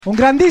Un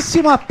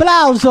grandissimo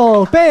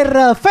applauso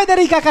per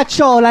Federica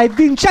Cacciola e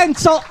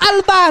Vincenzo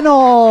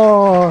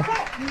Albano.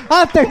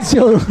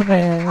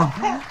 Attenzione.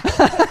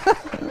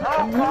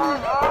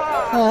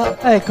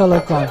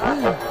 Eccolo qua.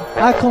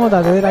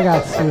 Accomodatevi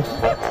ragazzi.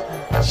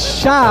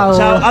 Ciao.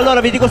 Ciao. Allora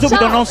vi dico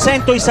subito, non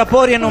sento i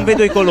sapori e non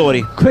vedo i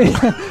colori.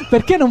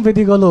 Perché non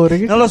vedi i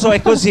colori? Non lo so,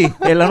 è così,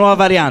 è la nuova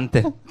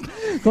variante.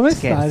 Come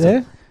Scherzo.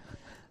 state?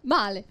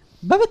 Male.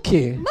 Ma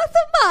perché? Ma sto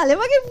male,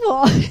 ma che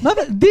vuoi? Ma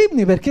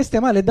dimmi perché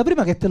stai male, è da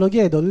prima che te lo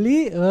chiedo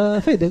lì.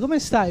 Fede, come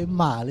stai?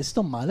 Male,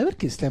 sto male,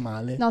 perché stai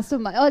male? No, sto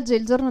male. Oggi è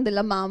il giorno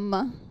della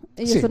mamma.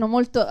 E io sono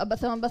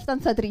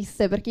abbastanza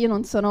triste perché io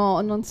non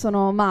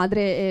sono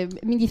madre e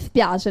mi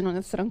dispiace non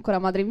essere ancora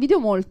madre. Invidio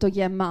molto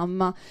chi è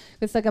mamma,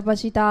 questa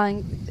capacità,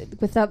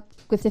 questa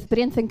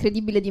esperienza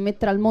incredibile di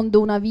mettere al mondo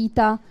una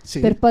vita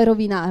per poi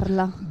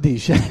rovinarla.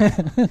 Dice.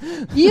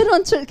 Io non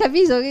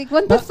capisco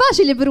quanto è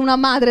facile per una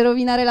madre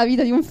rovinare la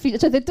vita di un figlio.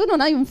 Cioè se tu non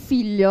hai un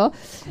figlio,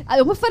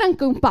 lo può fare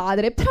anche un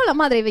padre, però la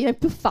madre viene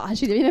più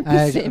facile, viene più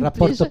semplice. Un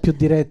rapporto più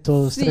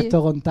diretto, stretto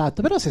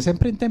contatto. Però sei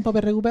sempre in tempo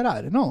per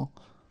recuperare, no?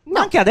 No.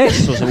 Anche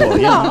adesso se vuoi.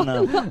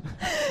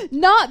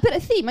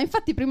 Sì, ma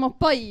infatti prima o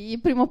poi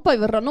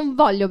vorrò. Non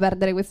voglio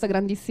perdere questa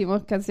grandissima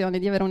occasione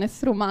di avere un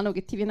essere umano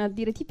che ti viene a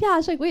dire ti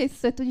piace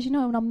questo e tu dici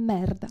no, è una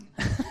merda.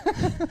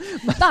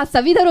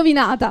 Basta, vita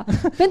rovinata.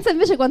 Pensa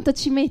invece quanto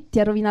ci metti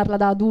a rovinarla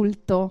da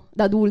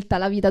adulta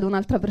la vita di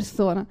un'altra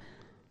persona.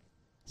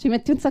 Ci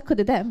metti un sacco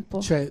di tempo.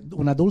 Cioè,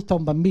 un adulto a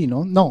un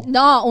bambino? No,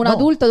 un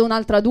adulto ad un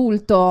altro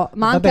adulto,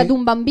 ma anche ad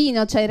un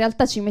bambino, cioè in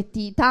realtà ci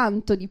metti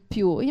tanto di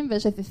più.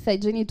 Invece se sei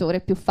genitore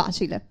è più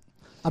facile.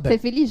 Sei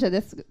felice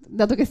adesso,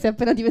 dato che sei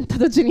appena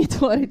diventato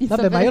genitore?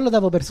 Ma io lo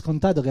davo per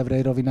scontato che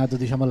avrei rovinato,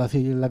 diciamo, la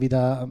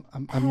vita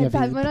a mia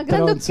figlia. Ma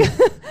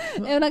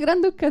è una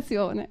grande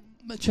occasione.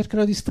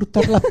 Cercherò di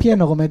sfruttarla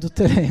appieno come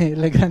tutte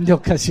le grandi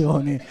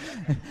occasioni.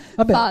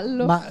 Vabbè,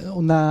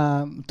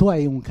 ma tu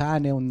hai un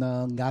cane,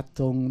 un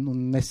gatto,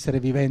 un essere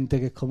vivente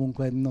che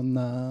comunque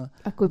non...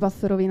 A cui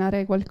posso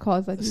rovinare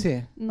qualcosa?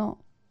 Sì. No.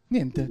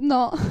 Niente?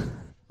 No.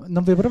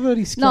 Non vuoi proprio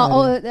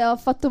rischiare? No, ho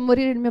fatto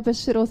morire il mio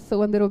pesce rosso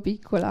quando ero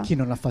piccola. Chi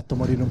non ha fatto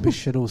morire un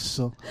pesce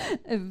rosso?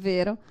 È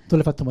vero. Tu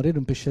l'hai fatto morire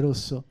un pesce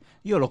rosso?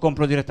 Io lo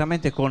compro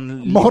direttamente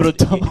con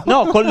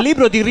col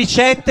libro di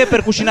ricette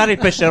per cucinare il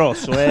pesce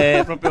rosso.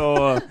 È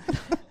proprio...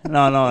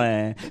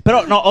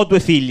 Però no, ho 2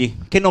 figli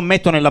che non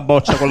metto nella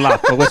boccia con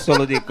l'acqua, questo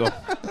lo dico.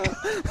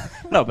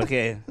 No,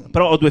 perché...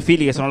 Però ho 2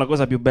 figli che sono la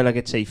cosa più bella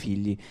che c'è, i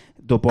figli,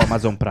 dopo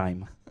Amazon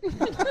Prime.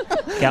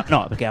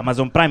 Perché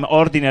Amazon Prime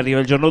ordine, arriva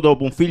il giorno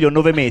dopo, un figlio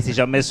 9 mesi ci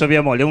ha messo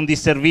mia moglie, è un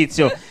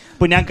disservizio,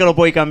 poi neanche lo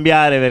puoi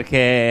cambiare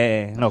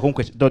perché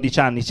comunque 12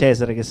 anni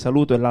Cesare, che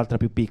saluto, e l'altra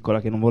più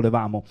piccola che non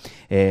volevamo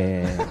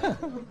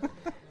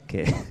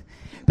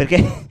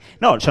perché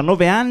c'ha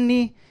 9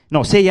 anni,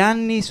 6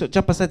 anni,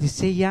 già passati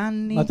 6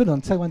 anni. Ma tu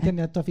non sai quanti anni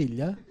ha tua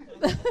figlia?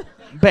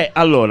 Beh,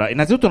 allora,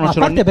 innanzututto non ce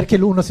l'ho. A parte perché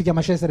l'uno si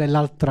chiama Cesare e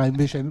l'altra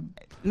invece...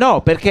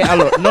 No, perché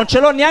allora non ce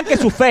l'ho neanche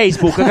su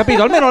Facebook,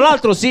 capito? Almeno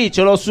l'altro sì,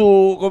 ce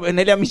l'ho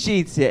nelle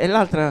amicizie, e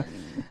l'altra...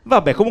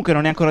 Vabbè, comunque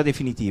non è ancora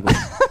definitivo.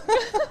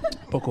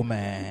 Un po'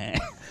 come...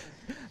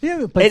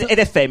 Ed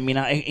è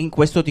femmina, e in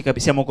questo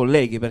siamo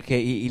colleghi, perché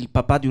il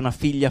papà di una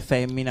figlia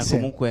femmina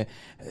comunque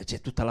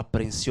c'è tutta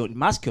l'apprensione. Il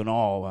maschio no,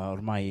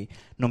 ormai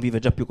non vive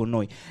già più con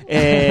noi,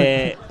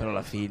 però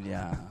la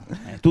figlia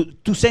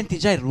tu senti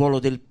già il ruolo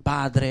del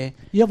padre.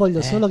 Io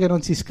voglio solo che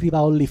non si iscriva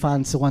a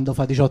OnlyFans quando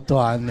fa 18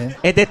 anni.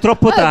 Ed è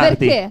troppo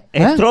tardi. Perché?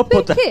 È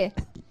troppo perché?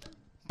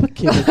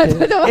 Perché?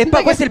 E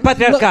poi questo è il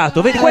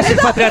patriarcato, vedi, questo è il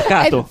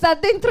patriarcato. Sta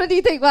dentro di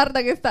te,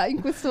 guarda che sta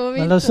in questo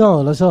momento.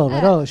 Ma lo so,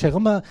 però cioè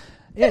come...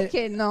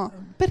 Perché no?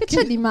 Perché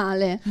c'è di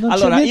male? Non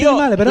allora, c'è io di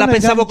male, però la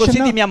pensavo così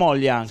no. di mia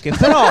moglie anche,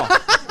 però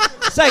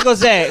sai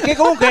cos'è? Che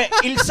comunque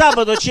il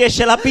sabato ci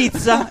esce la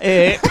pizza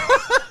e...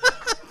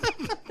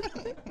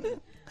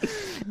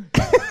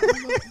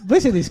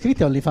 Voi siete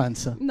iscritti a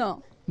OnlyFans?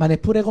 No. Ma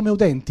neppure come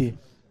utenti?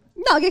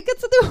 No, che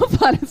cazzo devo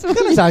fare?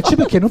 Che ne sai?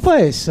 Perché non può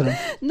essere?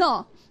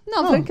 No,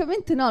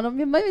 francamente no, non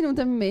mi è mai venuto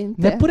in mente.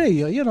 Neppure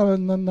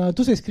io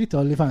tu sei iscritto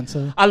a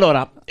OnlyFans?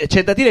 Allora,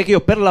 c'è da dire che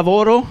io per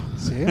lavoro...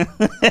 Sì.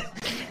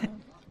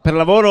 Per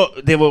lavoro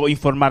devo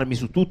informarmi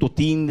su tutto,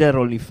 Tinder,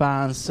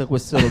 OnlyFans,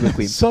 queste robe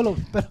qui. Solo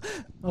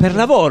per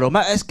lavoro,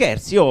 ma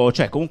scherzi, io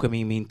comunque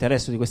mi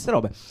interesso di queste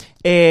robe.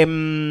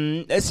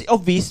 Sì, ho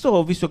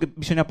visto che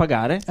bisogna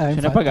pagare,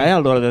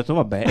 allora ho detto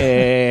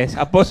vabbè,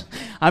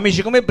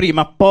 amici come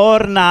prima,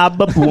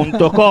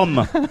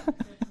 pornhub.com.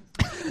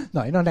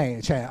 No, non è,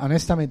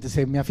 onestamente,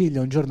 se mia figlia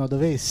un giorno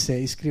dovesse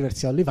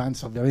iscriversi a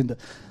OnlyFans, ovviamente,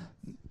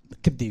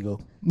 che dico?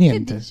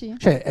 Niente.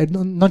 Che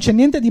non c'è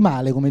niente di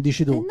male, come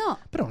dici tu. No.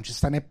 Però non ci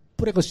sta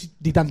neppure così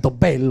di tanto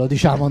bello,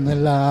 diciamo,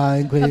 in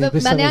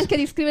Vabbè, ma neanche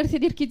di iscriversi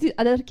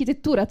ad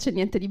architettura c'è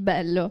niente di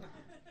bello.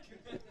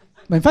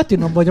 Ma infatti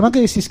non voglio manco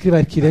che si iscriva a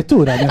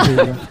architettura, mia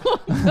figlia.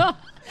 No.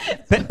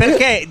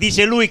 Perché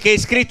dice lui che è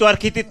iscritto a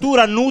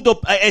architettura nudo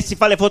e si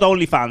fa le foto a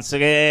OnlyFans?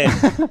 Che...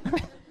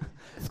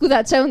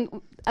 Scusa, c'è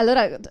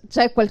Allora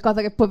c'è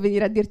qualcosa che può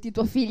venire a dirti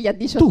tua figlia a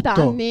 18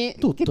 anni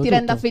che ti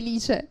renda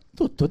felice?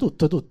 Tutto.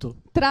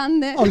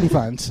 Tranne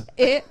OnlyFans.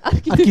 E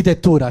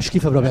architettura,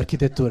 schifo proprio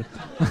architettura.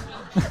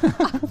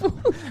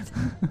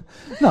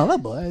 No,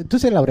 vabbè, tu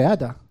sei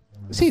laureata?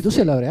 Sì, tu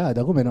sei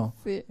laureata, come no?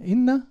 Sì.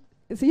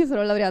 Sì, io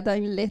sono laureata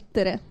in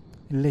lettere.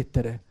 In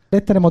lettere?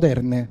 Lettere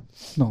moderne?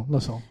 No, lo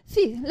so.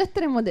 Sì,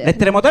 lettere moderne.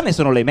 Lettere moderne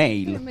sono le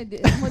mail.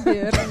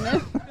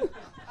 Moderne.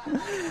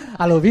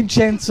 Allora,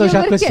 Vincenzo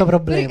c'ha questo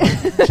problema.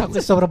 C'ha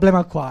questo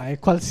problema qua. E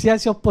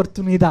qualsiasi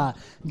opportunità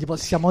gli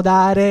possiamo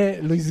dare,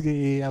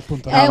 lui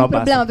appunto... È un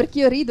problema perché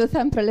io rido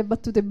sempre alle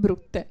battute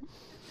brutte.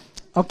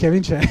 Ok,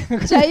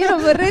 Vincenzo. Cioè io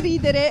non vorrei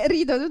ridere,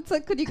 rido ad un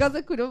sacco di cose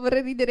a cui non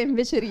vorrei ridere,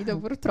 invece rido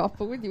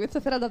purtroppo, quindi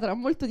questa serata sarà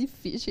molto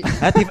difficile.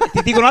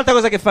 Ti dico un'altra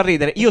cosa che fa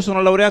ridere. Io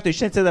sono laureato in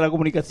scienze della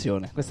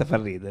comunicazione. Questa fa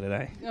ridere,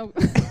 dai. No.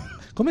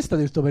 Com'è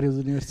stato il tuo periodo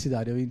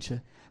universitario,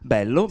 Vince?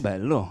 Bello.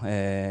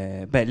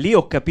 Lì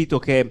ho capito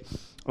che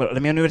la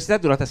mia università è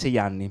durata 6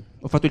 anni.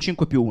 Ho fatto il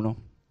 5+1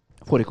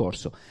 fuori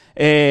corso.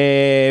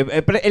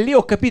 E lì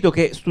ho capito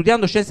che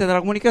studiando scienze della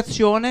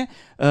comunicazione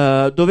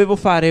dovevo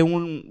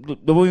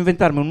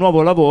inventarmi un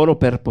nuovo lavoro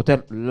per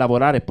poter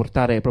lavorare e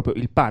portare proprio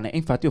il pane. E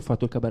infatti ho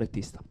fatto il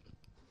cabarettista.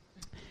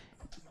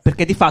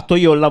 Perché di fatto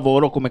io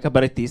lavoro come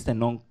cabarettista e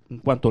non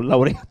in quanto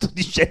laureato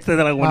di scienze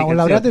della comunicazione. Ma un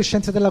laureato in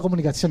scienze della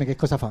comunicazione che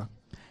cosa fa?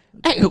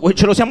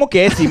 Ce lo siamo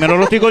chiesti, me l'ho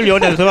rotto i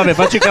coglioni, ho detto vabbè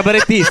faccio il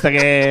cabarettista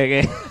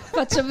che...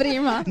 Faccio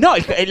prima. No,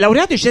 il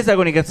laureato in scienze della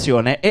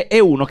comunicazione è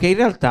uno che in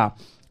realtà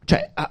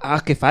ha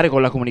a che fare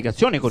con la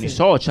comunicazione, con i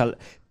social.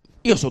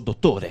 Io sono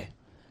dottore.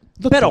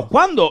 Però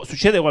quando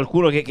succede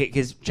qualcuno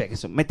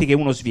metti che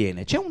uno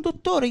sviene, c'è un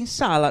dottore in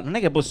sala, non è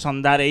che posso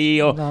andare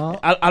io, no.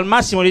 Al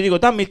massimo gli dico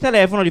dammi il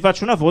telefono, gli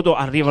faccio una foto,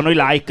 arrivano i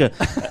like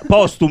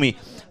postumi.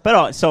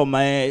 Però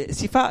insomma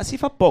si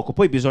fa poco,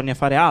 poi bisogna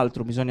fare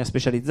altro, bisogna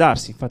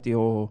specializzarsi. Infatti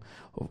mi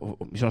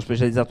sono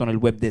specializzato nel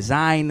web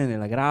design,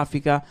 nella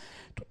grafica,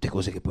 tutte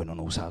cose che poi non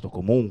ho usato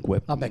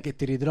comunque. Vabbè, che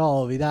ti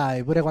ritrovi,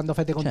 dai, pure quando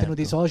fate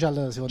contenuti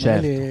social, secondo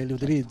me li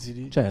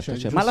utilizzi. Certo.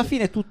 Ma alla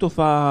fine tutto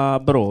fa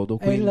brodo,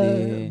 quindi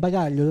il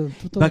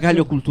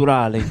bagaglio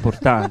culturale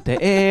importante.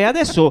 E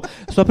adesso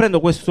sto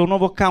aprendo questo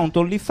nuovo account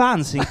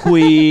OnlyFans in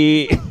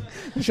cui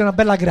c'è una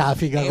bella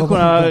grafica,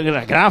 una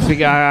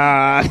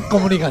grafica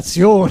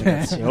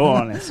comunicazione,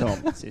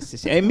 insomma,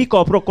 sì. E mi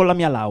copro con la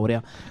mia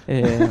laurea.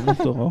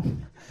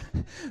 Molto...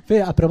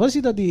 A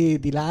proposito di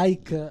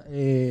like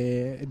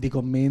e di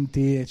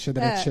commenti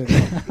eccetera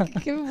eccetera,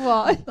 che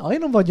vuoi? No, io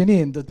non voglio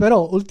niente,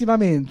 però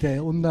ultimamente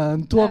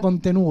un tuo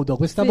contenuto,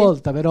 questa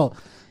volta però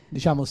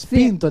diciamo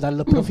spinto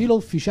dal profilo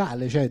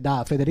ufficiale, cioè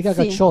da Federica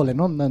Cacciola,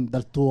 non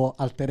dal tuo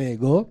alter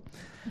ego,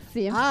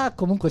 ha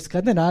comunque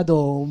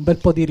scatenato un bel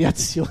po' di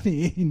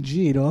reazioni in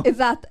giro.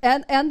 Esatto,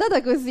 è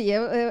andata così,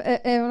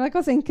 è una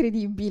cosa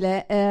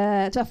incredibile,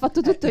 cioè ha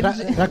fatto tutto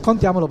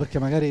raccontiamolo perché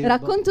magari...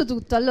 Racconto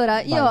tutto.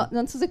 Allora, io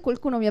non so se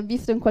qualcuno mi ha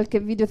visto in qualche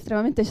video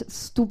estremamente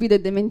stupido e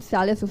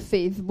demenziale su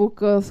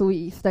Facebook, su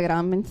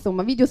Instagram,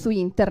 insomma, video su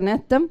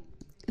internet.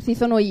 Sì,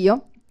 sono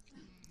io.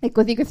 È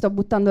così che sto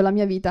buttando la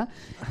mia vita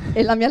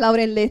e la mia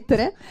laurea in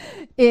lettere,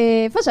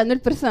 e facendo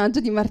il personaggio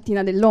di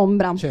Martina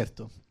dell'Ombra.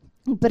 Certo.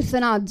 Un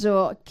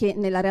personaggio che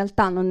nella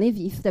realtà non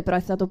esiste, però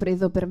è stato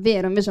preso per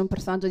vero. Invece è un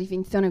personaggio di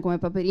finzione come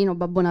Paperino,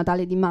 Babbo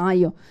Natale, Di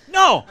Maio.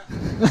 No!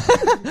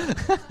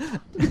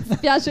 Mi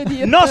spiace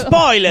dirlo. No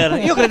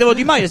spoiler! Io credevo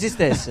Di Maio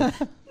esistesse.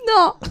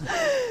 No!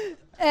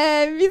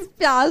 Mi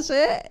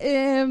spiace.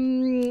 E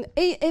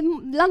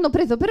l'hanno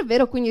preso per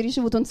vero, quindi ho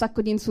ricevuto un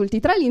sacco di insulti.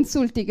 Tra gli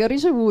insulti che ho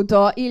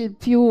ricevuto, il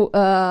più,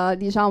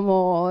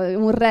 diciamo,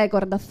 un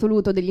record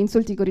assoluto degli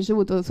insulti che ho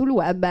ricevuto sul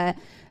web è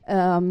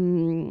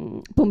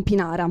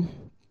Pompinara.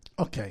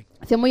 Ok.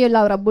 Siamo io e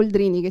Laura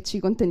Boldrini che ci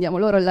contendiamo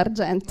l'oro e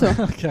l'argento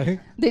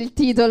del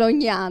titolo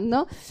ogni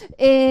anno,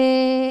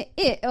 e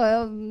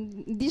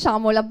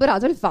diciamo ho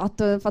elaborato ho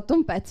fatto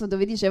un pezzo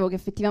dove dicevo che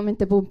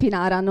effettivamente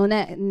Pompinara non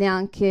è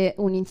neanche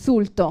un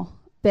insulto,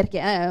 perché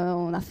è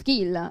una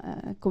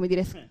skill, come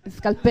dire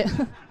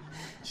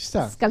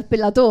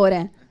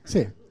scalpellatore.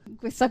 Sì.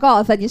 Questa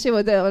cosa, dicevo,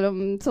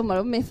 insomma,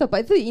 l'ho messa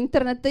poi su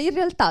internet. In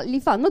realtà li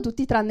fanno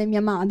tutti tranne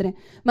mia madre,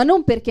 ma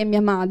non perché mia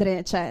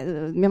madre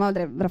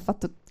avrà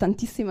fatto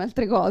tantissime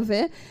altre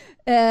cose,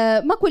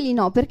 ma quelli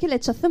no, perché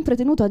lei ci ha sempre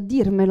tenuto a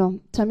dirmelo.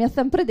 Cioè mi ha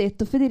sempre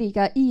detto: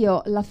 Federica,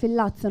 io la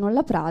fellazio non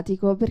la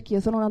pratico perché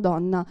io sono una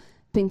donna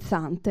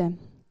pensante.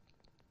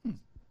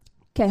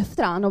 Che è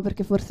strano,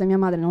 perché forse mia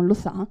madre non lo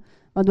sa,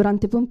 ma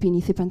durante i pompini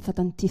si pensa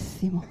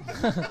tantissimo.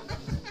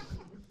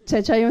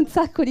 Cioè c'hai un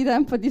sacco di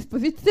tempo a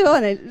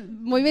disposizione, il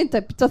movimento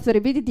è piuttosto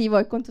ripetitivo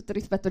e con tutto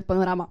rispetto il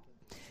panorama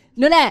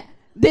non è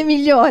dei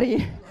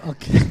migliori.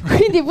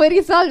 Quindi puoi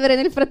risolvere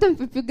nel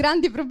frattempo i più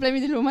grandi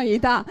problemi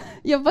dell'umanità.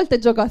 Io a volte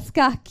gioco a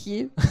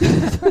scacchi.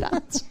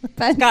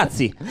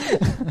 Cazzi.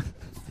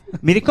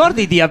 Mi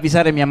ricordi di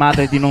avvisare mia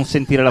madre di non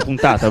sentire la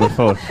puntata, per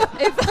favore?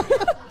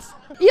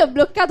 Io ho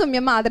bloccato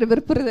mia madre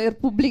per poter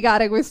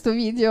pubblicare questo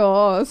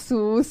video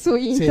su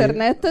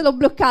internet, l'ho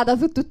bloccata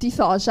su tutti i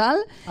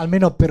social.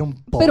 Almeno per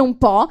un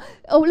po'.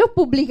 L'ho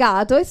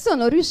pubblicato e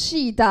sono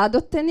riuscita ad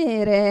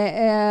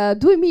ottenere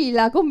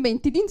 2000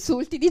 commenti di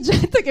insulti di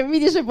gente che mi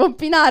dice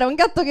pompinare, un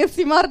gatto che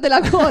si morde la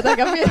coda,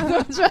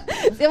 capito? Cioè,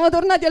 siamo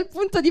tornati al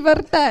punto di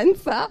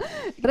partenza.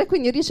 E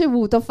quindi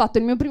ho fatto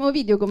il mio primo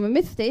video come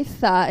me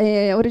stessa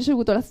e ho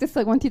ricevuto la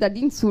stessa quantità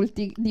di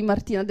insulti di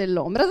Martina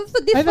Dell'Ombra. È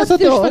una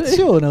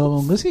soddisfazione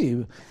comunque,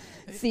 sì.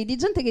 Sì, di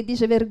gente che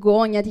dice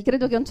vergognati.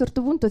 Credo che a un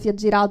certo punto sia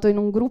girato in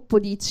un gruppo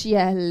di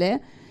CL,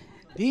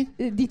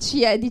 di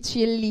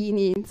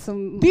Ciellini,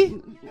 insomma.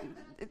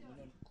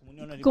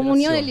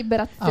 Comunione e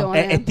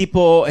Liberazione. È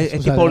tipo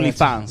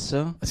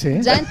OnlyFans? Sì.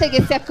 Gente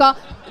che si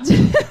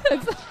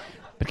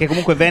Perché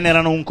comunque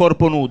venerano un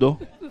corpo nudo.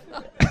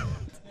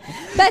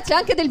 Beh, c'è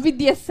anche del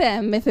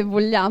BDSM, se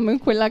vogliamo, in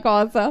quella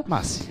cosa.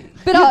 Ma sì.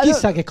 Però io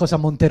chissà che cosa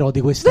monterò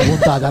di questa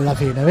puntata alla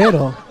fine,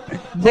 vero?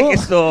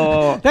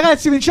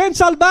 Ragazzi,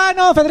 Vincenzo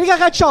Albano, Federica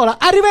Cacciola,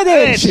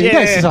 arrivederci.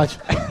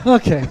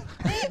 Ok.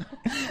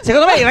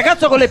 Secondo me il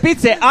ragazzo con le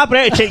pizze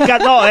apre, c'è il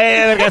cadeau,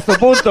 perché a questo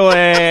punto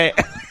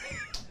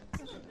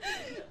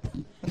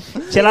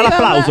c'era un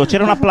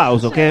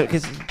applauso che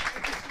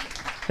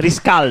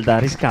riscalda.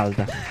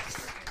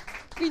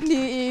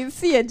 Quindi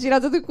sì, è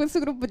girato su questo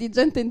gruppo di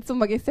gente,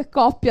 insomma, che si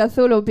accoppia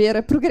solo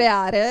per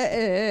procreare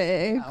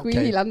e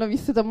quindi l'hanno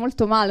vissuto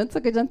molto male. Un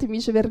sacco di gente mi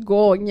dice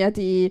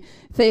vergognati,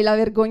 sei la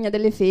vergogna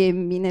delle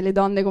femmine, le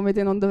donne come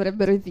te non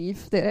dovrebbero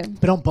esistere.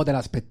 Però un po' te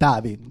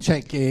l'aspettavi,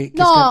 cioè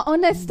No,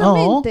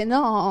 onestamente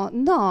no,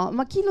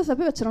 ma chi lo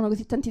sapeva c'erano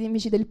così tanti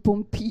nemici del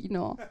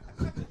pompino?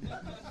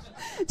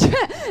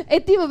 Cioè,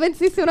 è tipo,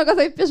 pensi sia una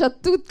cosa che piace a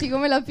tutti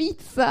come la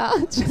pizza.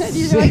 Cioè,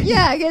 dice, ma chi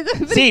è che...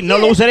 Sì, non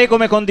lo userei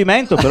come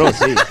condimento, però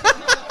sì.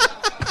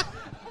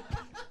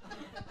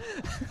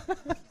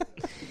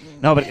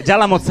 No, perché già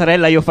la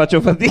mozzarella io faccio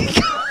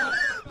fatica.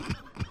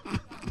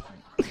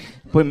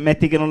 Poi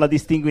metti che non la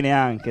distingui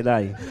neanche,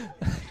 dai.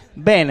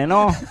 Bene,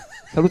 no?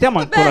 Salutiamo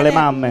ancora le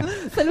mamme.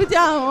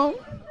 Salutiamo.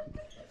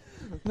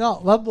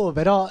 No, vabbè,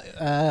 però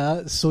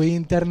su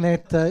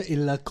internet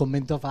il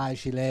commento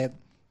facile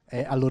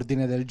è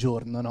all'ordine del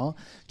giorno, no?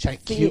 Cioè,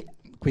 sì.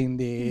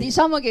 Quindi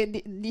diciamo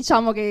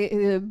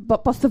che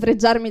posso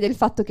fregiarmi del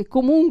fatto che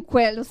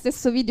comunque lo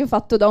stesso video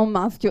fatto da un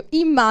maschio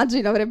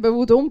immagino avrebbe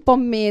avuto un po'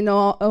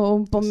 meno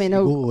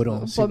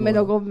sicuro.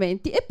 meno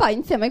commenti. E poi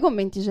insieme ai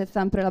commenti c'è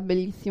sempre la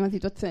bellissima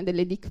situazione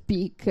delle dick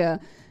pic.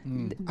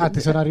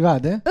 Ti sono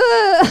arrivate?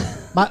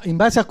 Ma in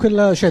base a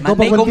quel, cioè, ma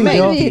dopo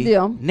quel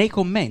video? Nei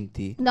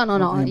commenti?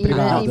 No,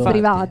 in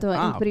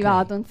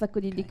privato un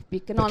sacco di dick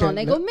pic. No,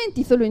 nei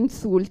commenti solo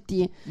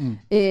insulti,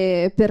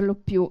 per lo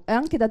più, e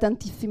anche da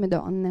tantissime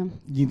donne.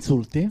 Gli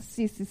insulti?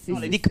 Sì. No,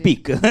 le dick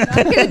pic.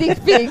 Anche le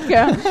dick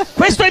pic.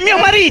 Questo è mio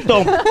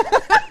marito!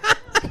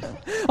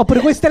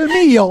 Oppure questo è il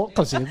mio.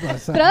 Così,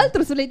 basta. Tra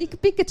l'altro sulle dick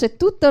pic c'è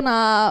tutto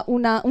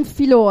un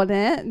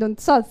filone. Non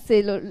so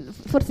se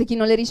forse chi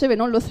non le riceve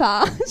non lo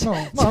sa. No,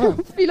 un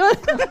filone.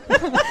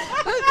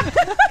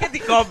 Che ti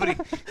copri?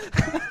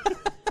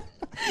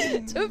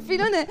 C'è un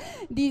filone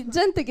di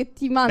gente che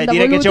ti manda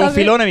dire che c'è un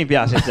filone mi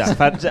piace già.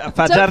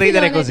 Fa già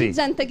ridere così. Di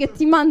gente che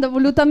ti manda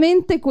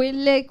volutamente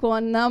quelle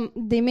con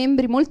dei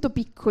membri molto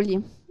piccoli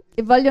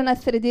e vogliono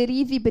essere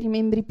derisi per i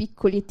membri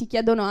piccoli e ti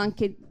chiedono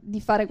anche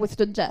di fare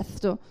questo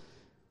gesto.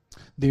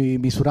 Di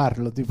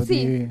misurarlo, tipo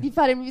di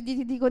fare,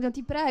 dicono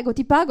ti prego,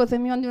 ti pago se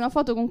mi mandi una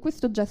foto con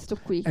questo gesto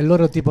qui. E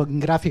loro tipo in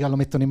grafica lo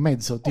mettono in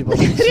mezzo, tipo.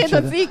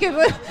 Credo sì, che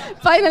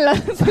poi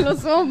se lo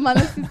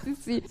sommano.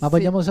 Sì. Ma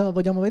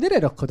vogliamo vedere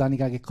Rocco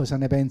Tanica che cosa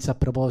ne pensa a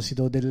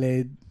proposito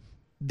delle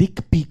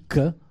dick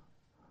pic?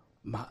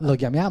 Ma lo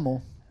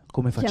chiamiamo?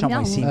 Come facciamo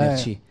ai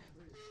sindaci?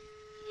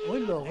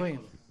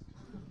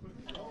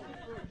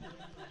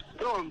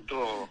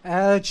 Pronto?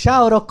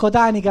 Ciao Rocco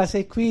Tanica,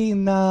 sei qui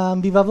in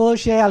viva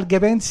voce al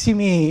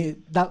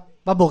GhePensiMi da...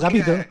 Vabbè,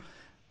 capito?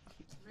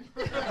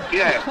 Chi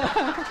è?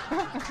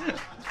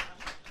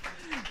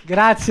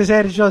 Grazie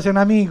Sergio, sei un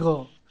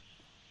amico.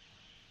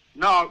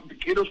 No,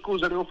 chiedo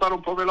scusa, devo fare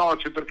un po'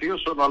 veloce perché io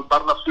sono al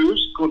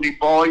Parlafus con i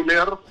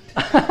boiler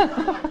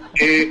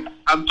e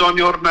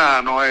Antonio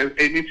Ornano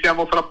e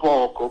iniziamo fra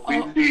poco,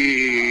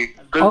 quindi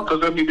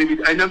cosa mi devi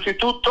dire?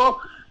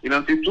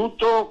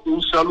 Innanzitutto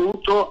un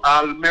saluto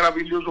al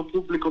meraviglioso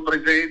pubblico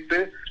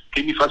presente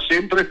che mi fa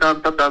sempre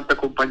tanta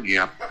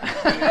compagnia.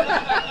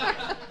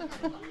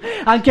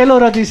 Anche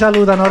loro ti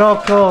salutano,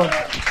 Rocco.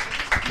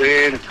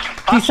 Bene,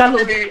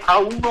 passami a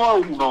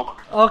uno.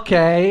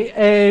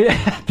 Ok,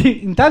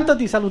 intanto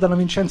ti salutano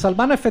Vincenzo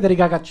Albano e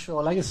Federica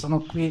Cacciola che sono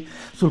qui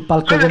sul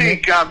palco.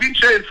 Federica,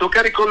 Vincenzo,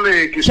 cari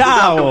colleghi,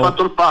 ciao. Scusate, ho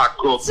fatto il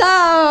pacco.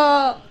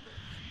 Ciao.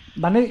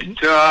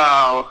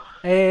 Ciao.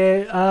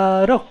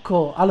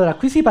 Rocco, allora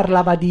qui si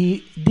parlava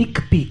di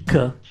dick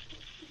pic.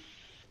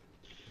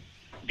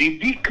 Di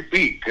dick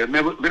pic?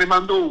 Ve ne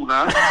mando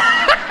una?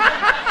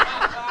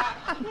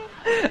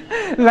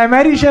 L'hai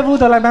mai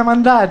ricevuta, l'hai mai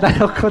mandata,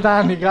 Rocco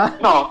Tanica?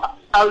 No,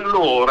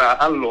 allora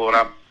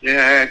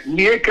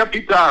mi è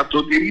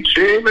capitato di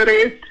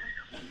ricevere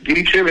di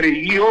ricevere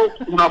io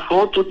una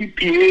foto di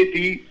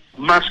piedi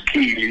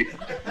maschili.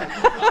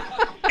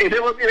 E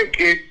devo dire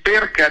che,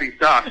 per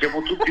carità,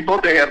 siamo tutti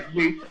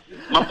moderni,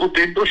 ma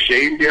potendo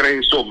scegliere,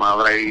 insomma,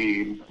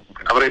 avrei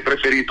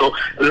preferito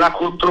la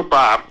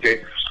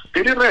controparte.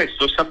 Per il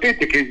resto,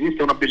 sapete che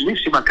esiste una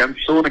bellissima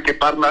canzone che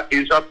parla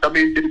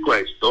esattamente di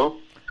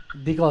questo?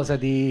 Di cosa?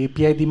 Di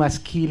piedi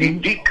maschili? Di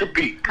dick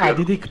pic. Ah,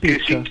 di dick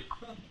pic.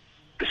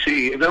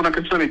 Sì, ed è una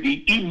canzone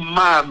di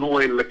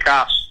Immanuel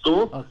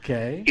Casto, ok,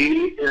 e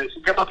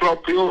si chiama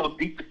proprio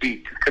Dick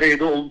Pic,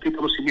 credo, un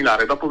titolo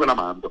similare, dopo ve la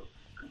mando.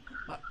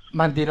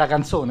 Mandi la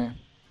canzone?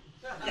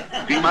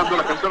 Vi mando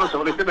la canzone, se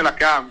volete me la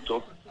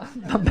canto.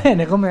 Va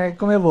bene,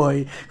 come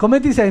vuoi.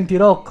 Come ti senti,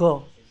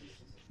 Rocco?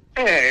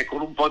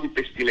 Con un po' di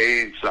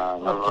pestilenza,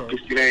 Okay. La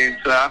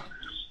pestilenza,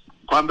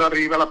 quando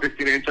arriva la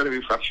pestilenza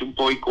devi farci un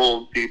po' i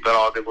conti,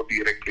 però devo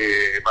dire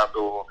che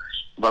vado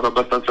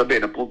abbastanza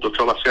bene, appunto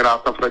c'ho la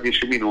serata fra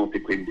 10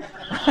 minuti, quindi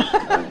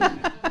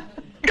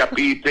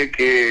capite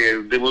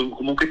che devo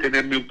comunque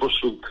tenermi un po'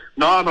 su.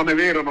 No, non è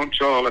vero, non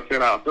c'ho la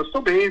serata,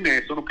 sto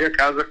bene, sono qui a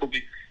casa con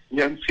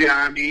gli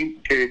anziani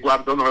che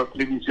guardano la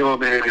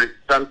televisione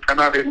dal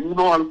canale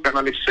 1 al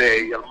canale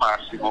 6 al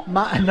massimo.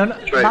 Ma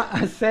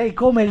sei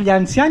come gli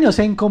anziani o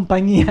sei in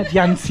compagnia di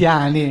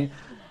anziani?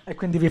 E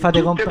quindi vi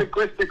fate tutte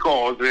queste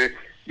cose,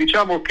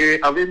 diciamo che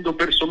avendo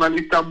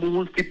personalità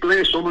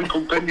multiple sono in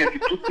compagnia di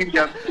tutti gli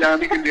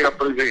anziani che mi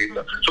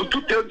rappresentano. Sono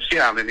tutte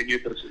anziane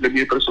le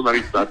mie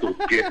personalità,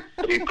 tutte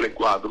triple,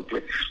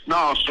 quadruple.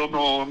 No,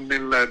 sono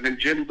nel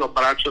gelido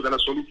abbraccio della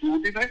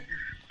solitudine,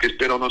 che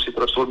spero non si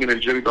trasformi nel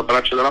gelido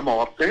abbraccio della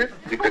morte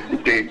di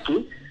questi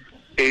tempi,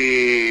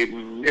 e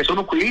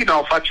sono qui,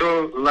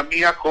 faccio la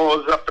mia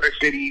cosa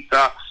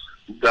preferita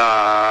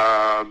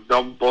da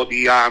un po'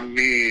 di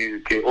anni,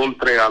 che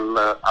oltre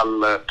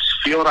al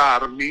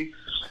sfiorarmi,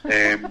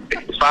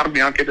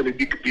 farmi anche delle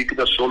dick pic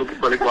da solo, che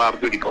quelle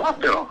guardo e dico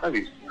però hai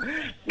visto,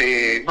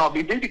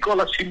 mi dedico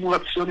alla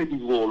simulazione di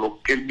volo,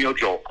 che è il mio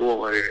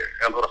gioco, e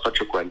allora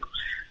faccio quello.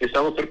 E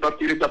stavo per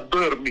partire da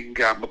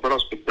Birmingham, però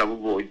aspettavo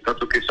voi,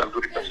 tanto che salgo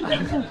di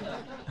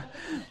passaggio.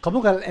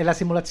 Comunque è la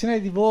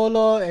simulazione di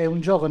volo, è un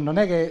gioco, non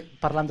è che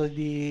parlando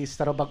di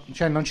sta roba,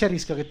 cioè non c'è il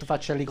rischio che tu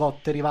faccia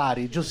elicotteri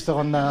vari, giusto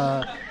con...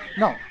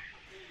 No.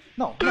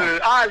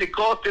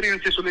 Elicotteri nel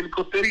senso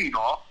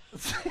l'elicotterino?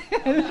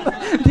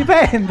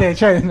 Dipende,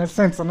 cioè nel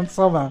senso, non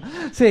so, ma...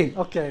 Sì,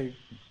 ok.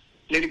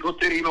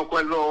 L'elicotterino,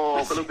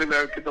 quello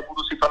che dopo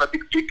uno si fa la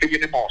dick pic e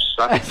viene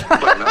mossa.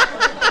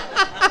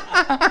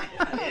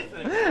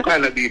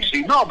 Quella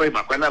dici? No,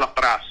 ma quella è la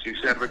prassi,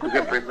 serve così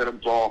a prendere un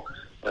po'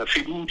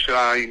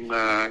 fiducia in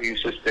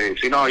se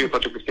stessi. No, io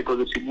faccio queste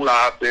cose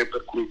simulate,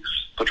 per cui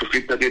faccio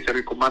finta di essere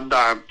il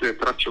comandante,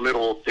 traccio le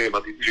rotte,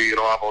 vado in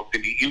giro, a volte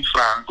mi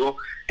infrango,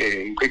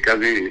 e in quei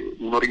casi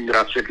uno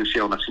ringrazia che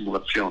sia una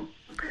simulazione.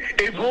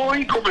 E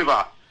voi come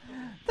va?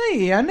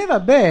 Sì, a me va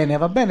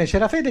bene.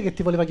 C'era Fede che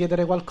ti voleva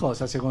chiedere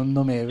qualcosa,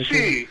 secondo me. Perché...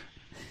 Sì.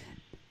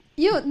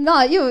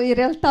 Io in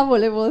realtà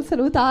volevo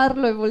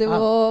salutarlo e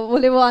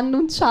volevo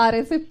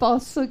annunciare, se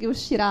posso, che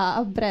uscirà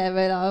a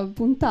breve la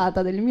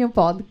puntata del mio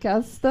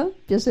podcast,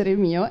 Piacere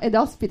mio, ed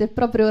ospite è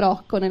proprio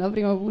Rocco nella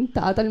prima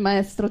puntata, il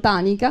maestro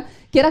Tanica,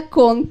 che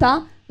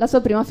racconta la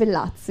sua prima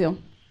fellatio.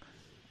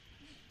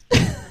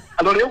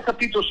 Allora, io ho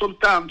capito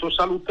soltanto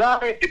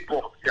salutare e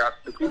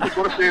podcast, quindi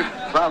forse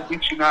va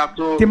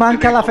avvicinato. Ti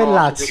manca la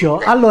fellatio.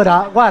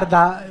 Allora,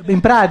 guarda, in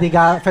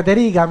pratica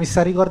Federica mi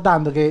sta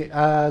ricordando che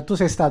tu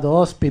sei stato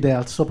ospite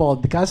al suo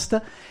podcast,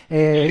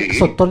 Sì.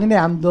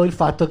 sottolineando il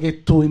fatto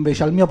che tu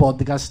invece al mio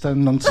podcast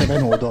non sei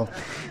venuto.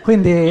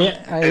 Quindi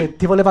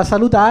ti voleva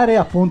salutare,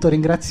 appunto,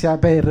 ringraziare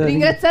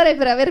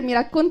per avermi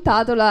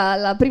raccontato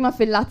la prima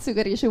fellatio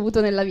che hai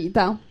ricevuto nella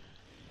vita.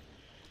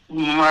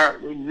 Ma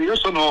io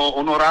sono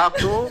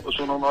onorato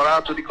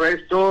di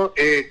questo,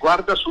 e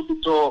guarda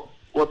subito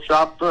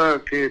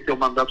WhatsApp che ti ho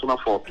mandato una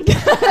foto.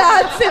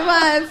 Grazie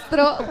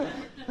maestro.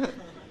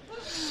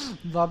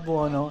 Va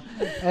buono.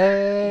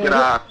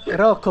 Grazie.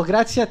 Rocco,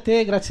 grazie a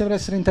te, grazie per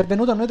essere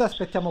intervenuto. Noi ti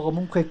aspettiamo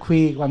comunque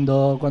qui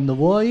quando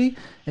vuoi.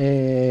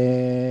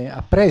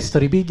 A presto,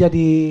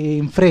 ripigliati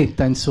in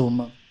fretta,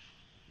 insomma.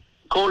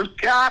 Col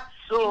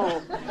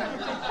cazzo!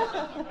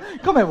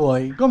 Come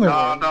vuoi? No,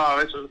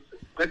 adesso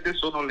queste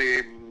sono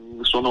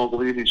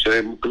come si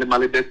dice, quelle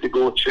maledette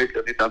gocce che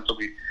ogni tanto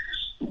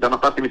da una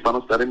parte mi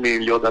fanno stare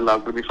meglio,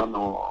 dall'altra mi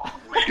fanno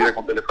uscire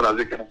con delle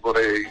frasi che non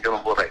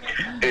vorrei.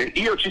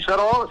 Io ci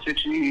sarò, se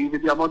ci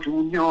vediamo a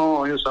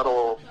giugno, io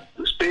sarò,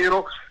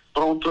 spero,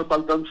 pronto e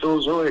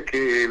baldanzoso, e che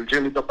il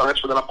gelido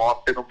abbraccio della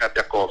morte non mi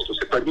abbia accorto.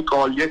 Se poi mi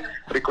coglie,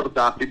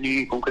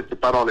 ricordatemi con queste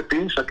parole: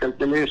 pensa che al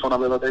telefono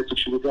aveva detto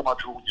ci vediamo a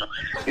giugno,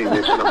 e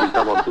invece la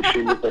quinta volta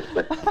sceglie per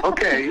te.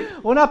 Ok?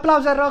 Un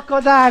applauso a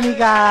Rocco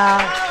Tanica.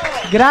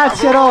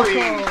 Grazie Rocco.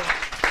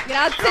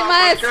 Grazie Ciao,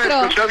 maestro.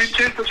 Francesco, ciao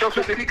Vincenzo, ciao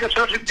Federica,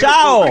 ciao gentile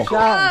Ciao. pubblico.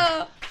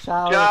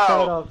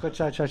 Ciao Rocco,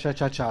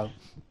 ciao.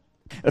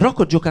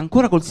 Rocco gioca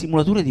ancora col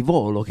simulatore di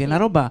volo, che è una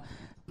roba...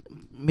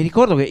 Mi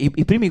ricordo che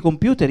i primi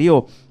computer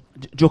io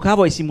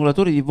giocavo ai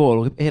simulatori di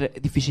volo, era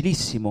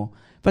difficilissimo,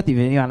 Infatti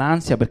mi veniva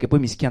un'ansia perché poi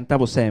mi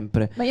schiantavo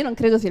sempre. Ma io non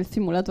credo sia il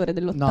simulatore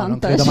dell'80. No, non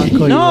credo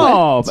manco io.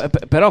 No,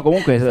 però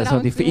comunque sono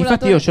simulatore...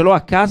 Infatti io ce l'ho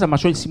a casa, ma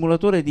c'ho il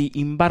simulatore di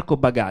imbarco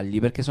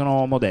bagagli perché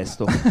sono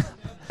modesto.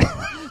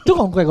 Tu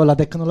comunque con la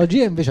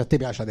tecnologia, invece a te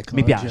piace la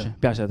tecnologia? Mi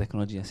piace la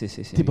tecnologia, sì.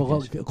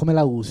 Tipo come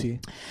la usi?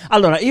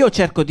 Allora, io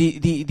cerco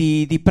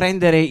di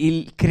prendere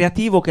il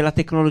creativo che la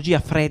tecnologia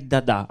fredda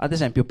dà. Ad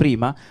esempio,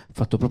 prima ho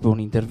fatto proprio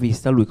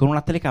un'intervista a lui con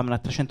una telecamera a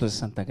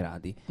 360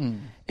 gradi.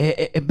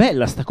 È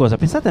bella sta cosa,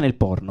 pensate nel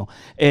porno.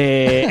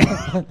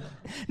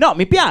 No,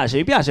 mi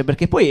piace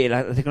perché poi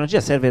la tecnologia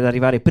serve ad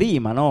arrivare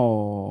prima,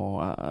 no?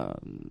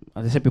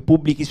 Ad esempio,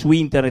 pubblichi su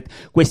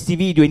internet questi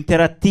video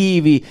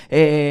interattivi.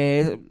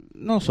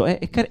 Non so,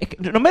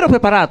 non mi ero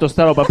preparato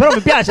sta roba, però mi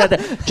piace,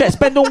 cioè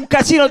spendo un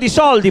casino di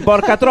soldi,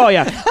 porca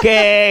troia,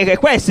 che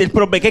questo è il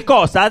problema, che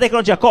costa, la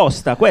tecnologia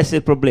costa, questo è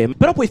il problema.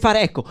 Però puoi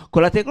fare, ecco,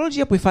 con la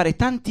tecnologia puoi fare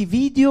tanti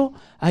video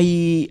a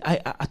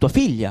tua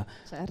figlia.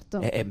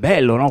 Certo. È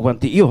bello, no?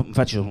 Io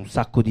faccio un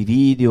sacco di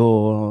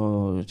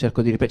video,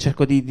 cerco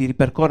di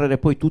ripercorrere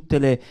poi tutte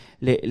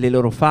le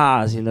loro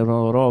fasi, le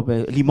loro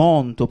robe, li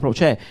monto,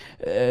 cioè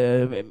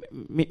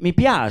mi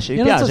piace.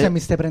 Io non so se mi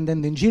stai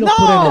prendendo in giro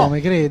oppure no,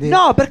 mi credi?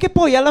 No, perché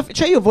poi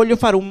cioè io voglio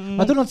fare un...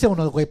 Ma tu non sei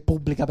uno che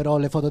pubblica però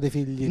le foto dei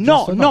figli?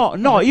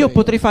 No, io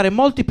potrei fare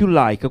molti più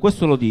like,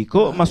 questo lo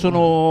dico, ma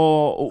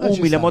sono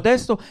umile,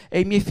 modesto, e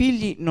i miei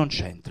figli non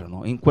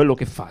c'entrano in quello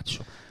che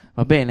faccio.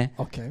 Va bene?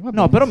 Ok, va bene.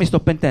 No, però mi sto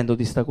pentendo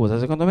di sta cosa.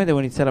 Secondo me devo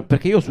iniziare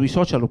perché io sui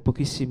social ho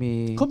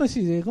pochissimi.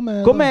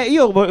 Come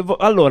io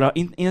allora,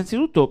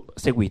 innanzitutto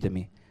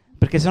seguitemi,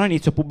 perché sennò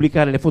inizio a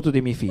pubblicare le foto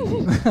dei miei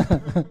figli.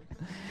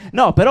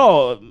 No,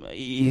 però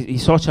i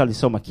social,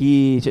 insomma,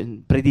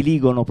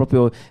 prediligono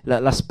proprio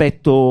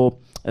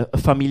l'aspetto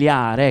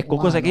familiare, ecco,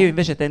 cosa che io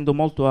invece tendo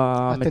molto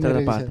a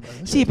mettere da parte.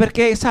 Sì,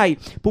 perché sai,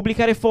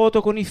 pubblicare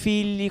foto con i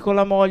figli, con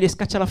la moglie,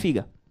 scaccia la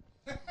figa.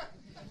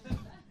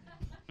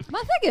 Ma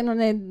sai che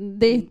non è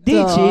detto?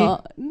 Dici? No,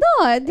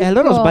 è detto.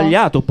 Allora ho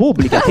sbagliato,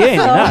 pubblica, tieni,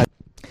 dai.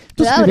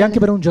 Tu scrivi anche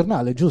per un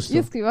giornale, giusto?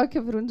 Io scrivo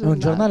anche per un giornale. È un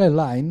giornale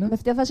online? Mi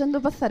stai facendo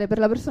passare per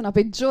la persona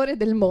peggiore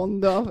del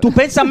mondo. Tu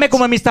pensa a me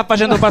come mi sta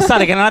facendo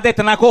passare, che non ha detto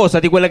una cosa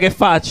di quelle che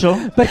faccio?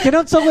 Perché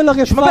non so quello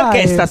che fai. Ma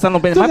perché stanno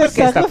pensando? Ma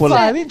perché sta quello?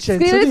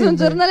 Scrivere su un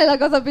giornale è la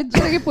cosa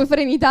peggiore che puoi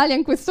fare in Italia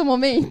in questo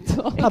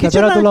momento. Vabbè,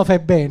 però tu lo fai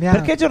bene.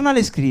 Perché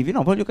giornale scrivi?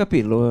 No, voglio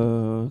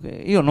capirlo.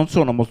 Io non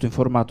sono molto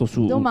informato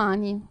su...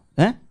 Domani.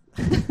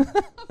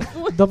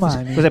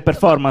 Domani. Cos'è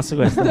performance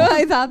questo?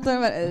 Esatto.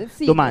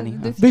 Sì, domani.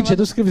 Vince,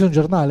 tu scrivi su un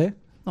giornale?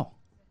 No.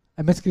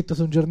 Hai mai scritto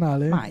su un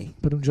giornale? Mai.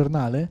 Per un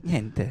giornale?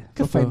 Niente.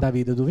 Che fai in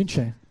Davide tu,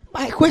 Vince?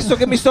 Ma è questo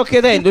che mi sto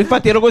chiedendo.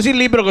 Infatti ero così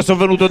libero che sono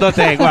venuto da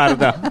te,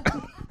 guarda.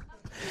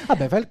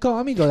 Vabbè, fai il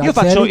comico. Io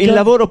faccio il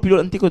lavoro più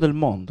antico del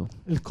mondo.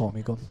 Il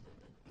comico.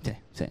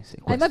 Sì,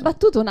 hai mai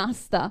battuto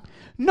un'asta?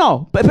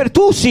 No, per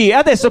tu sì,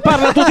 adesso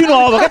parla tu di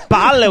nuovo. Che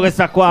palle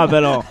questa qua,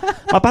 però.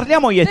 Ma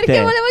parliamo io e te.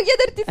 Perché volevo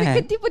chiederti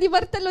che tipo di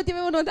martello ti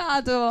avevano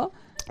dato.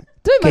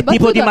 Tu hai mai che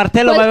tipo di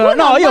martello avevano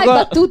dato? No, io hai mai ho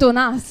battuto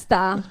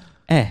un'asta.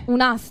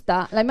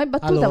 Un'asta, l'hai mai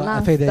battuta allora,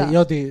 un'asta? Fede,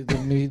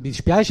 mi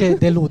dispiace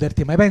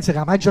deluderti, ma penso che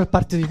la maggior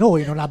parte di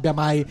noi non abbia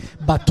mai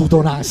battuto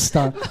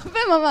un'asta.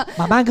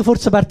 Vabbè, ma anche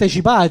forse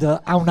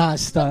partecipato a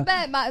un'asta.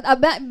 Vabbè,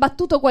 ma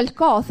battuto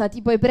qualcosa,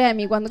 tipo i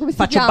premi, come si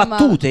Faccio chiama?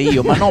 battute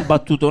io, ma non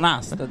battuto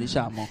un'asta,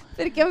 diciamo.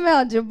 Perché a me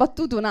oggi ho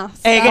battuto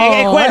un'asta.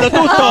 È quello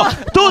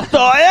tutto,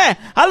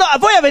 Allora,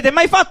 voi avete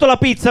mai fatto la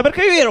pizza?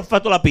 Perché io ieri ho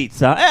fatto la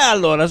pizza.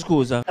 Allora,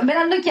 scusa. Mi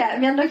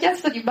hanno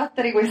chiesto di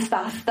battere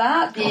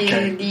quest'asta,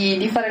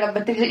 di fare la batteria.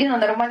 Io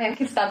non ero mai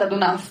neanche stata ad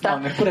un'asta. No,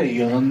 neppure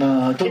io.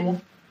 Tu?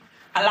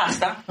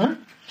 All'asta?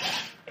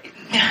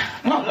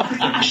 No,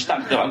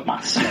 hashtag al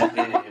massimo. È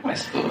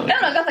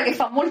una cosa che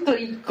fa molto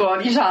ricco,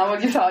 diciamo,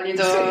 di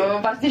solito,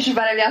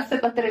 partecipare alle aste e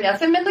battere le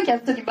aste. E mi hanno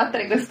chiesto di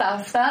battere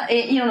quest'asta e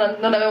io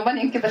non avevo mai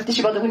neanche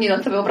partecipato, quindi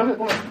non sapevo proprio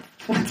come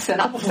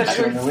funzionasse la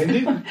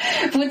questione.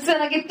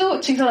 Funziona che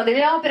ci sono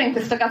delle opere, in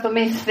questo caso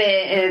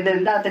messe,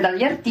 date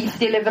dagli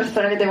artisti, e le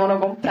persone le devono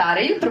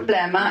comprare. Il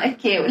problema è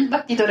che il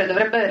battitore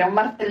dovrebbe avere un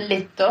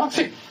martelletto.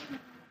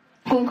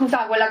 Con cui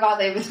fa quella cosa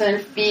che hai visto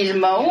nel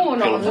film,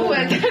 1,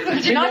 2, 3 sul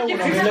ginocchio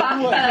e si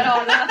spacca la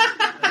roba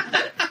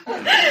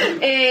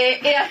e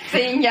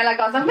assegna la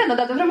cosa. A me hanno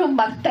dato proprio un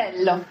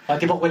martello, ma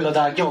tipo quello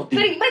da chiodi,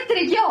 per mettere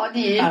i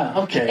chiodi.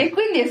 E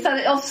quindi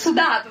ho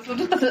sudato,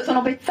 soprattutto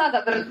sono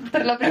pezzata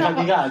per la prima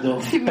volta. Hai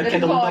faticato? Sì, perché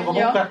dovuto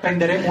comunque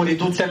appendere muri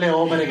tutte le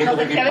opere che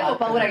dovevi fare. Avevo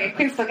paura che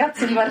questo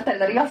cazzo di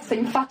martello arrivasse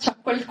in faccia a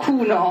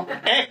qualcuno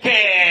e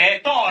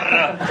che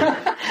Thor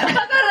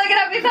ma guarda che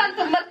era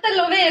pesante, un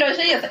martello vero,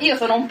 cioè io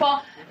sono un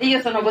po', io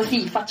sono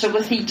così, faccio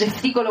così,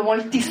 gesticolo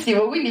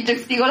moltissimo, quindi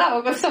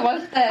gesticolavo questo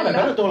martello. Vabbè,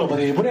 però tu lo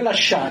potevi pure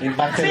lasciare il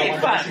martello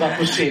quando si va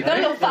così. Non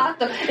l'ho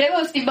fatto, e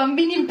avevo sti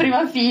bambini in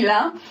prima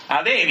fila.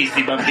 Avevi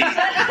sti bambini?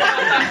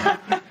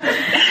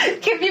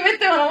 che mi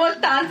mettevano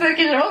molta ansia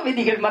perché dicevo,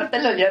 vedi che il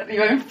martello gli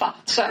arriva in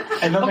faccia.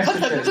 E non ho è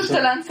passato successo?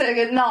 tutta l'ansia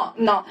che no,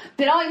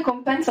 però in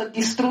compenso ho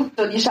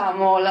distrutto,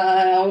 diciamo,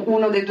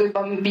 uno dei 2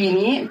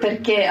 bambini,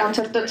 perché a un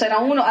certo c'era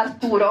uno,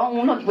 Arturo,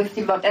 uno di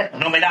questi bambini.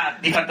 Nome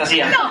di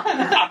fantasia? No!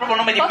 Ha proprio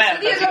nome di Posso merda.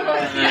 dirlo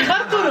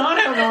Arturo non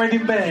è un nome di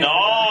bene.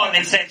 No,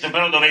 nel senso,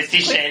 però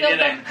dovresti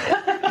scegliere.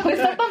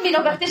 Questo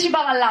bambino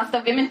partecipava all'asta,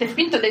 ovviamente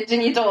spinto dai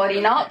genitori,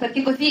 no?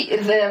 Perché così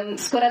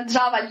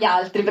scoraggiava gli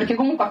altri, perché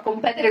comunque a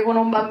competere con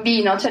un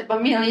bambino, cioè il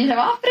bambino gli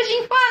diceva offre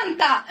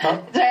 50,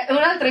 cioè un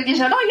altro gli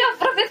dice no, io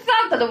offro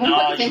 60, dopo un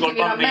po' ti sentivi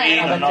una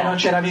merda. No, perché non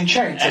c'era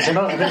Vincenzo, se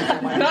no non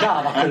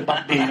mangiava quel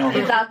bambino.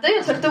 Esatto, io a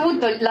un certo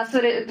punto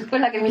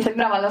quella che mi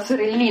sembrava la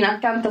sorellina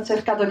accanto ha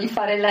cercato di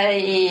fare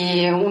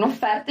lei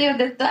un'offerta, io ho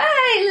detto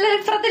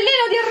il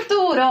fratellino di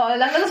Arturo,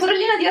 la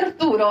sorellina di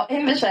Arturo, e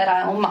invece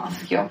era un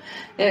maschio.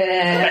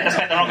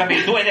 Aspetta, non ho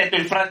capito, tu hai detto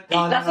il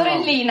fratello. La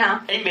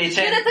sorellina. E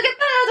invece? Io ho detto che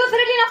bella, la tua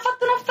sorellina ha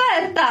fatto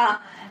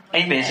un'offerta. E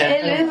invece?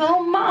 E lui fa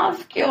un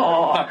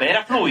maschio. Vabbè,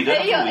 era fluido.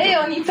 E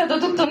io ho iniziato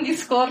tutto un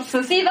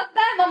discorso. Sì,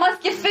 vabbè, ma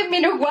maschi e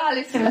femmine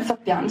uguali. Si è messo a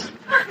piangere.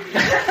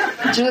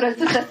 Giuro, è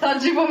successo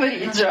oggi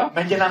pomeriggio.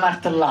 Meglio una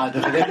martellata.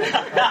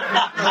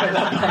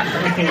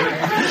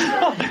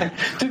 Vabbè,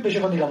 tu invece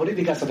con i lavori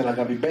di casa te la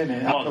capi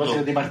bene? Molto. A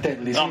proposito di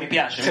martelli? No, sì? mi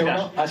piace, Sei mi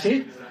piace. Ah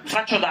sì?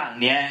 Faccio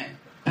danni,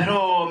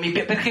 però mi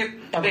piace perché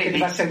Perché vedi, ti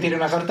fa sentire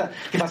una sorta,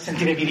 ti fa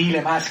sentire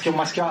virile, maschio, un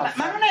maschio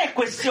alfa. ma non è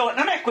questione,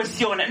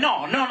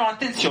 no,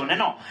 attenzione,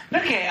 no,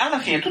 perché alla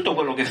fine tutto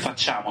quello che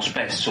facciamo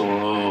spesso,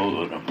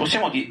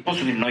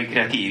 posso dire noi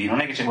creativi,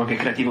 non è che c'è qualche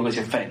creativo che si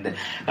offende,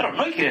 però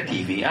noi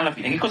creativi alla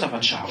fine che cosa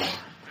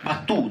facciamo?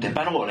 Battute,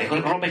 parole,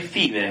 robe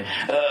effimere,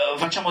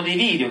 facciamo dei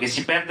video che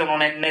si perdono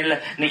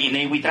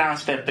nei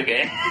WeTransfer,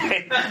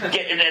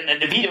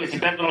 video che si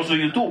perdono su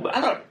YouTube.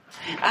 Allora,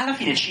 alla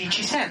fine ci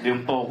serve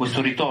un po'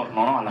 questo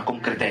ritorno, no, alla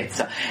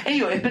concretezza. E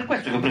io è per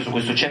questo che ho preso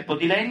questo ceppo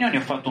di legno e ne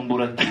ho fatto un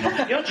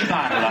burattino. E oggi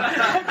parla.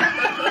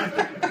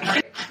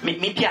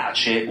 Mi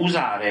piace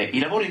usare i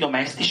lavori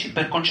domestici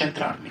per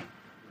concentrarmi.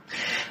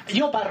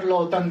 Io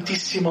parlo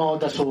tantissimo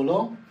da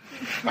solo,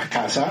 a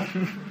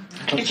casa.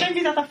 Che ci hai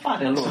invitato a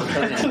fare allora?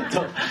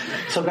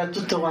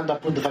 Soprattutto quando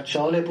appunto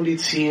faccio le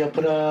pulizie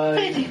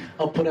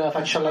oppure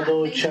faccio la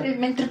doccia.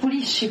 Mentre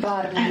pulisci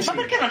parli. Ma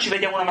perché non ci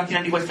vediamo una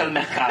mattina di questa al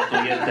mercato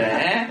io e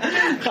te?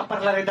 A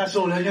parlare da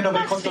solo, ognuno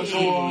per conto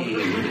suo.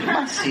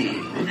 Ma sì.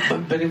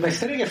 Per il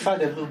mestiere che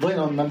fate, voi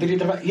non vi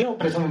ritrovate. Io ho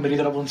preso non mi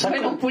ritrovo un sacco.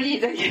 Voi non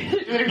pulite, non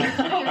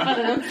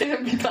siete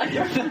abituati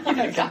a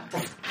pulire.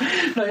 Esatto.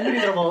 No, io mi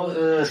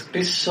ritrovo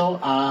spesso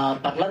a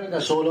parlare da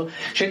solo,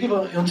 cioè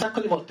tipo un sacco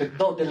di volte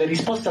do delle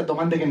risposte a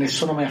domande che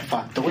nessuno mi ha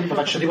fatto, quindi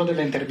faccio tipo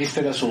delle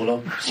interviste da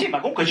solo. Sì, ma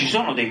comunque ci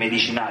sono dei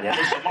medicinali,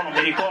 adesso non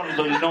mi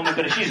ricordo il nome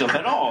preciso,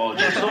 però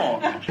ci sono.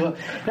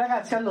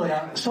 Ragazzi,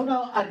 allora,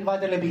 sono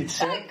arrivate le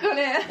pizze.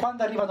 Eccole!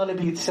 Quando arrivano le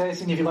pizze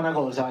significa una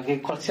cosa, che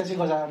qualsiasi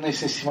cosa noi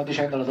stessimo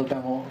dicendo la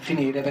dobbiamo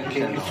finire, perché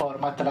il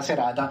format, la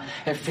serata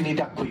è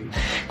finita qui.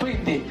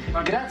 Quindi,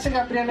 grazie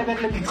Gabriele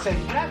per le pizze,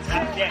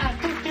 grazie a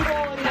tutti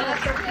voi per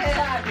essere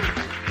stati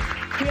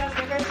qui a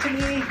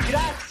GhePensiMi,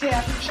 grazie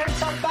a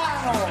Vincenzo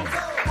Albano,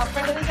 a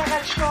Federica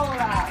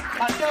Cacciola, a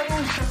Matteo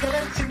Russo,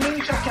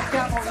 GhePensiMi, ci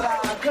acchiappiamo tra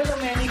 2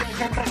 domeniche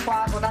sempre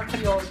qua con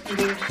altri ospiti.